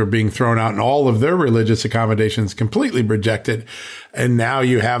members were being thrown out and all of their religious accommodations completely rejected. And now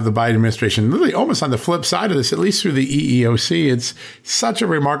you have the Biden administration really almost on the flip side of this, at least through the EEOC. It's such a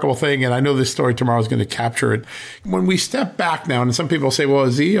remarkable thing. And I know this story tomorrow is going to capture it. When we step back now, and some people say, well,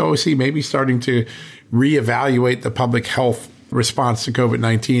 is the EEOC maybe starting to reevaluate the public health response to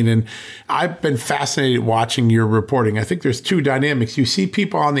COVID-19? And I've been fascinated watching your reporting. I think there's two dynamics. You see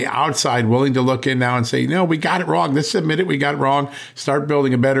people on the outside willing to look in now and say, no, we got it wrong. Let's admit it. We got it wrong. Start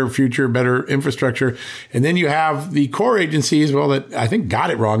building a better future, better infrastructure. And then you have the core agencies, that I think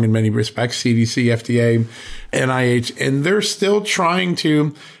got it wrong in many respects, CDC, FDA, NIH, and they're still trying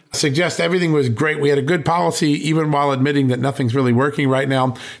to suggest everything was great. We had a good policy, even while admitting that nothing's really working right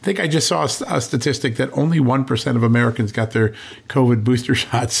now. I think I just saw a statistic that only 1% of Americans got their COVID booster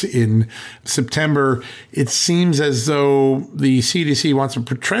shots in September. It seems as though the CDC wants to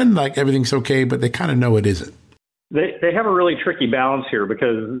pretend like everything's okay, but they kind of know it isn't. They have a really tricky balance here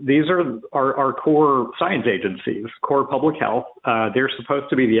because these are our core science agencies, core public health. They're supposed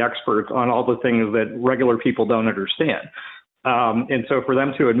to be the experts on all the things that regular people don't understand. And so for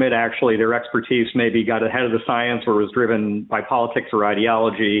them to admit actually their expertise maybe got ahead of the science or was driven by politics or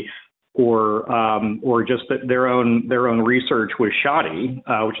ideology or just that their own research was shoddy,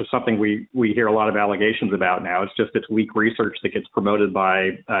 which is something we hear a lot of allegations about now. It's just it's weak research that gets promoted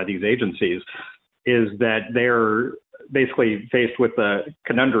by these agencies, is that they're basically faced with a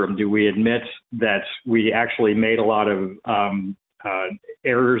conundrum. Do we admit that we actually made a lot of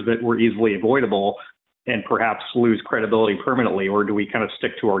errors that were easily avoidable and perhaps lose credibility permanently, or do we kind of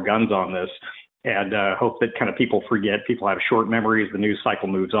stick to our guns on this and hope that kind of people forget? People have short memories. The news cycle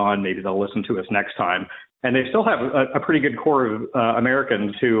moves on. Maybe they'll listen to us next time. And they still have a pretty good core of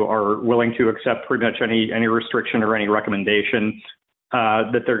Americans who are willing to accept pretty much any restriction or any recommendation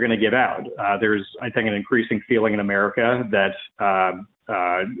that they're going to give out. There's, I think, an increasing feeling in America that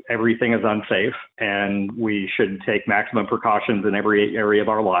everything is unsafe and we should take maximum precautions in every area of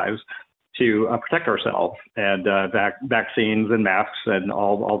our lives to protect ourselves, and vaccines and masks and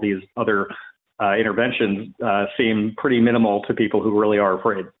all these other interventions seem pretty minimal to people who really are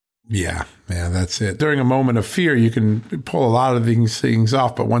afraid. Yeah, that's it. During a moment of fear, you can pull a lot of these things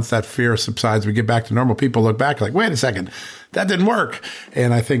off. But once that fear subsides, we get back to normal. People look back like, wait a second, that didn't work.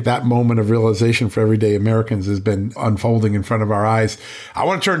 And I think that moment of realization for everyday Americans has been unfolding in front of our eyes. I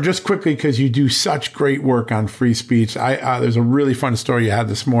want to turn just quickly because you do such great work on free speech. There's a really fun story you had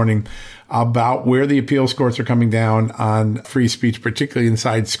this morning about where the appeals courts are coming down on free speech, particularly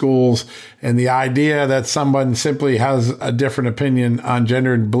inside schools, and the idea that someone simply has a different opinion on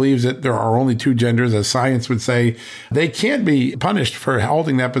gender and believes that there are only two genders, as science would say, they can't be punished for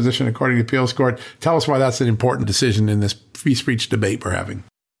holding that position according to the appeals court. Tell us why that's an important decision in this free speech debate we're having.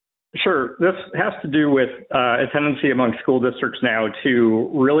 Sure. This has to do with a tendency among school districts now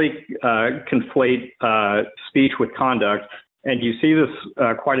to really conflate speech with conduct. And you see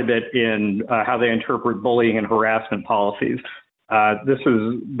this quite a bit in how they interpret bullying and harassment policies. This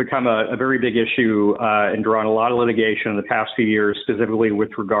has become a very big issue and drawn a lot of litigation in the past few years, specifically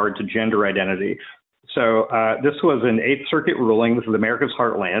with regard to gender identity. So this was an Eighth Circuit ruling. This is America's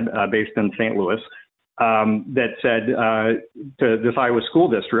Heartland, based in St. Louis, that said to this Iowa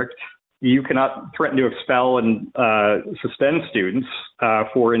school district, you cannot threaten to expel and suspend students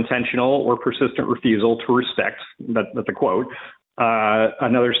for intentional or persistent refusal to respect, that's a quote,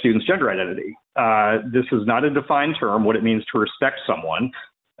 another student's gender identity. This is not a defined term, what it means to respect someone.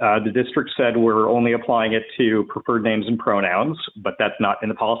 The district said we're only applying it to preferred names and pronouns, but that's not in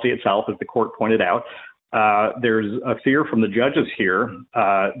the policy itself, as the court pointed out. There's a fear from the judges here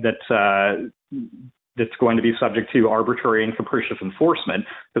that's going to be subject to arbitrary and capricious enforcement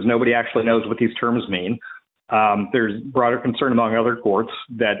because nobody actually knows what these terms mean. There's broader concern among other courts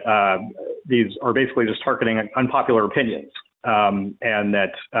that these are basically just targeting unpopular opinions, and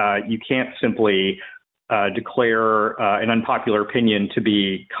that you can't simply declare an unpopular opinion to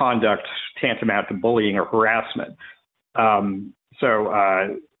be conduct tantamount to bullying or harassment.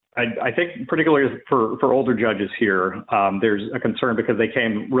 I think particularly for older judges here, there's a concern because they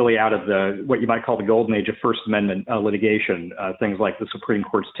came really out of what you might call the golden age of First Amendment litigation, things like the Supreme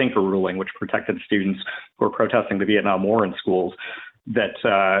Court's Tinker ruling, which protected students who were protesting the Vietnam War in schools, that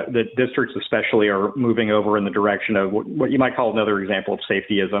districts especially are moving over in the direction of what you might call another example of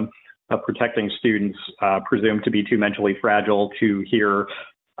safetyism. of protecting students presumed to be too mentally fragile to hear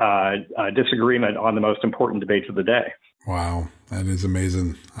disagreement on the most important debates of the day. Wow, that is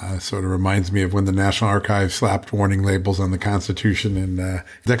amazing. Sort of reminds me of when the National Archives slapped warning labels on the Constitution and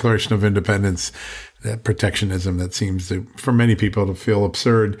Declaration of Independence, that protectionism that seems to, for many people, to feel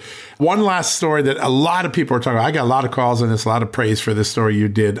absurd. One last story that a lot of people are talking about. I got a lot of calls on this, a lot of praise for this story you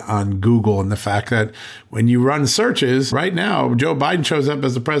did on Google and the fact that when you run searches right now, Joe Biden shows up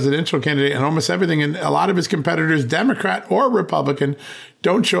as the presidential candidate and almost everything, and a lot of his competitors, Democrat or Republican,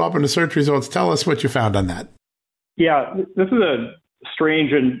 don't show up in the search results. Tell us what you found on that. Yeah, this is a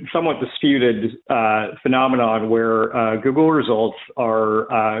strange and somewhat disputed phenomenon where Google results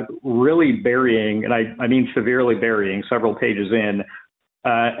are really burying, and I mean severely burying, several pages in.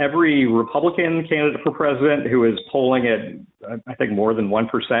 Every Republican candidate for president who is polling at, I think, more than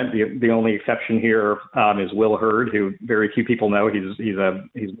 1%. The only exception here is Will Hurd, who very few people know. He's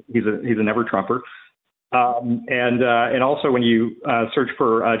a never Trumper. And also when you search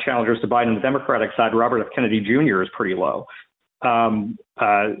for challengers to Biden on the Democratic side, Robert F. Kennedy Jr. is pretty low.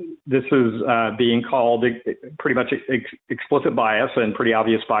 This is being called pretty much explicit bias and pretty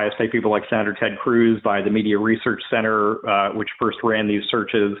obvious bias by people like Senator Ted Cruz, by the Media Research Center, which first ran these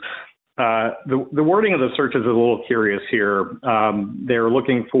searches. The wording of the search is a little curious here. They're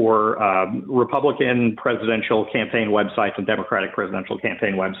looking for Republican presidential campaign websites and Democratic presidential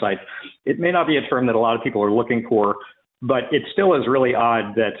campaign websites. It may not be a term that a lot of people are looking for, but it still is really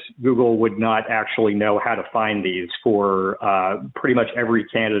odd that Google would not actually know how to find these for pretty much every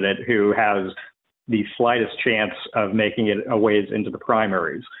candidate who has the slightest chance of making it a ways into the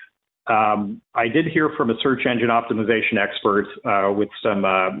primaries. I did hear from a search engine optimization expert with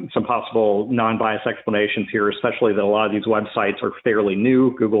some possible non-biased explanations here, especially that a lot of these websites are fairly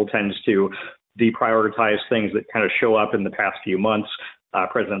new. Google tends to deprioritize things that kind of show up in the past few months.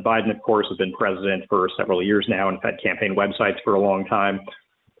 President Biden, of course, has been president for several years now and had campaign websites for a long time.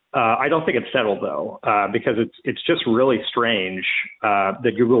 I don't think it's settled, though, because it's just really strange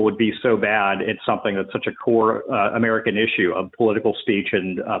that Google would be so bad at something that's such a core American issue of political speech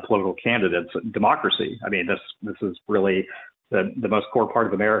and political candidates, democracy. I mean, this is really the most core part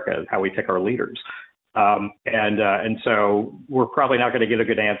of America, is how we pick our leaders. And so we're probably not going to get a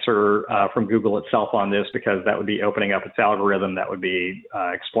good answer from Google itself on this, because that would be opening up its algorithm. That would be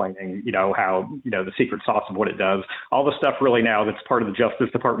explaining, how, the secret sauce of what it does. All the stuff really now that's part of the Justice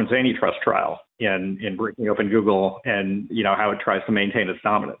Department's antitrust trial in breaking open Google and, how it tries to maintain its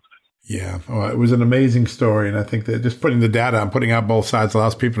dominance. Yeah, well, it was an amazing story. And I think that just putting the data on, putting out both sides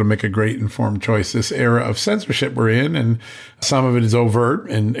allows people to make a great informed choice. This era of censorship we're in, and some of it is overt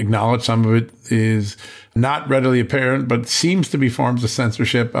and acknowledged. Some of it is not readily apparent, but seems to be forms of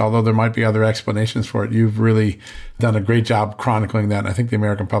censorship, although there might be other explanations for it. You've really done a great job chronicling that. And I think the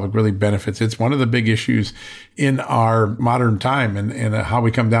American public really benefits. It's one of the big issues in our modern time, and how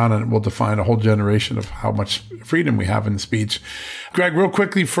we come down on it will define a whole generation of how much freedom we have in speech. Greg, real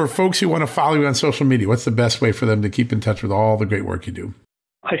quickly, for folks who want to follow you on social media, what's the best way for them to keep in touch with all the great work you do?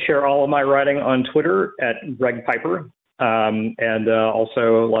 I share all of my writing on Twitter at Greg Piper. And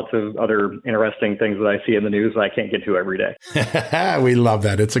also lots of other interesting things that I see in the news that I can't get to every day. We love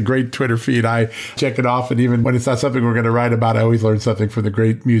that. It's a great Twitter feed. I check it off. And even when it's not something we're going to write about, I always learn something from the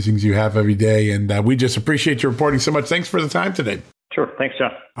great musings you have every day. And we just appreciate your reporting so much. Thanks for the time today. Sure. Thanks,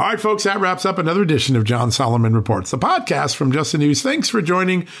 John. All right, folks, that wraps up another edition of John Solomon Reports, the podcast from Just the News. Thanks for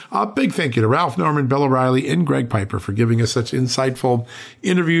joining. A big thank you to Ralph Norman, Bill O'Reilly, and Greg Piper for giving us such insightful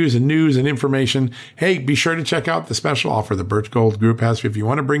interviews and news and information. Hey, be sure to check out the special offer the Birch Gold Group has. If you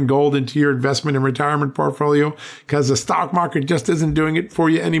want to bring gold into your investment and retirement portfolio because the stock market just isn't doing it for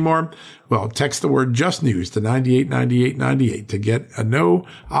you anymore, well, text the word Just News to 989898 to get a no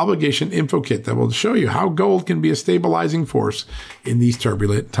obligation info kit that will show you how gold can be a stabilizing force in these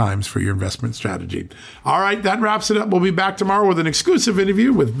turbulent times for your investment strategy. All right, that wraps it up. We'll be back tomorrow with an exclusive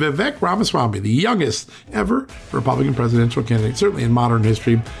interview with Vivek Ramaswamy, the youngest ever Republican presidential candidate, certainly in modern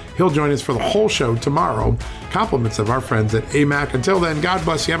history. He'll join us for the whole show tomorrow. Compliments of our friends at AMAC. Until then, God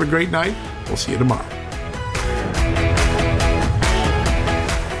bless you. Have a great night. We'll see you tomorrow.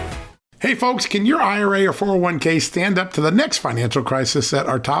 Hey folks, can your IRA or 401k stand up to the next financial crisis that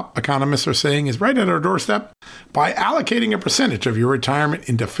our top economists are saying is right at our doorstep? By allocating a percentage of your retirement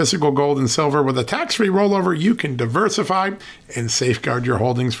into physical gold and silver with a tax-free rollover, you can diversify and safeguard your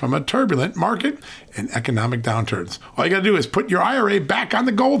holdings from a turbulent market and economic downturns. All you got to do is put your IRA back on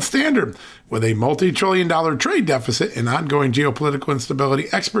the gold standard. With a multi-trillion-dollar trade deficit and ongoing geopolitical instability,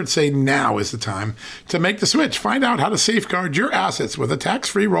 experts say now is the time to make the switch. Find out how to safeguard your assets with a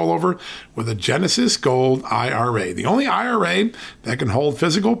tax-free rollover with a Genesis Gold IRA, the only IRA that can hold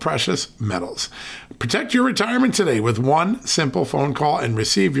physical precious metals. Protect your retirement today with one simple phone call and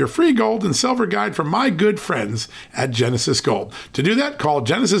receive your free gold and silver guide from my good friends at Genesis Gold. To do that, call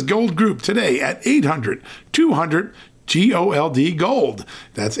Genesis Gold Group today at 800-200 GOLD Gold.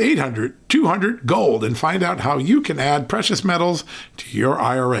 That's 800-200-GOLD, and find out how you can add precious metals to your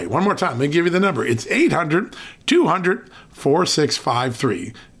IRA. One more time, let me give you the number. It's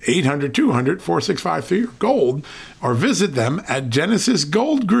 800-200-4653. 800-200-4653 or gold, or visit them at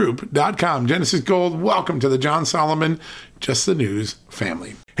genesisgoldgroup.com. Genesis Gold, welcome to the John Solomon Just the News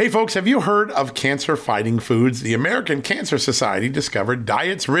family. Hey folks, have you heard of cancer-fighting foods? The American Cancer Society discovered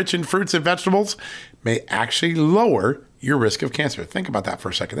diets rich in fruits and vegetables may actually lower your risk of cancer. Think about that for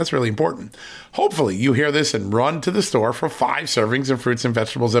a second. That's really important. Hopefully you hear this and run to the store for 5 servings of fruits and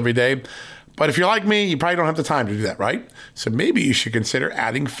vegetables every day. But if you're like me, you probably don't have the time to do that, right? So maybe you should consider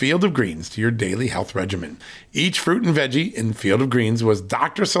adding Field of Greens to your daily health regimen. Each fruit and veggie in Field of Greens was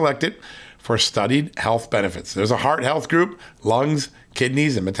doctor selected for studied health benefits. There's a heart health group, lungs,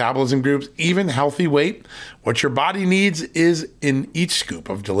 kidneys, and metabolism groups, even healthy weight. What your body needs is in each scoop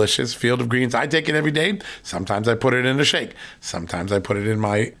of delicious Field of Greens. I take it every day. Sometimes I put it in a shake. Sometimes I put it in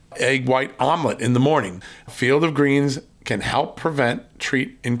my egg white omelet in the morning. Field of Greens can help prevent,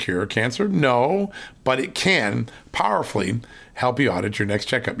 treat, and cure cancer? No, but it can powerfully help you out at your next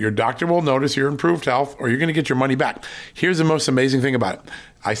checkup. Your doctor will notice your improved health, or you're going to get your money back. Here's the most amazing thing about it.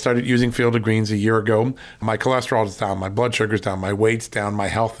 I started using Field of Greens a year ago. My cholesterol is down, my blood sugar is down, my weight's down, my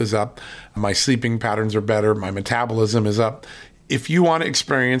health is up, my sleeping patterns are better, my metabolism is up. If you want to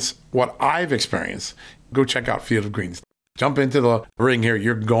experience what I've experienced, go check out Field of Greens. Jump into the ring here.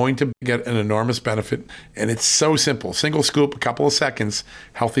 You're going to get an enormous benefit, and it's so simple. Single scoop, a couple of seconds,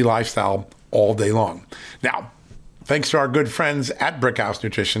 healthy lifestyle all day long. Now, thanks to our good friends at Brickhouse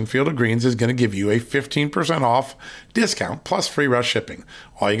Nutrition, Field of Greens is going to give you a 15% off discount plus free rush shipping.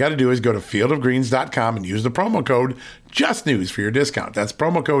 All you got to do is go to fieldofgreens.com and use the promo code JUSTNEWS for your discount. That's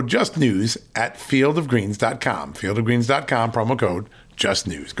promo code JUSTNEWS at fieldofgreens.com. Fieldofgreens.com, promo code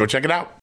JUSTNEWS. Go check it out.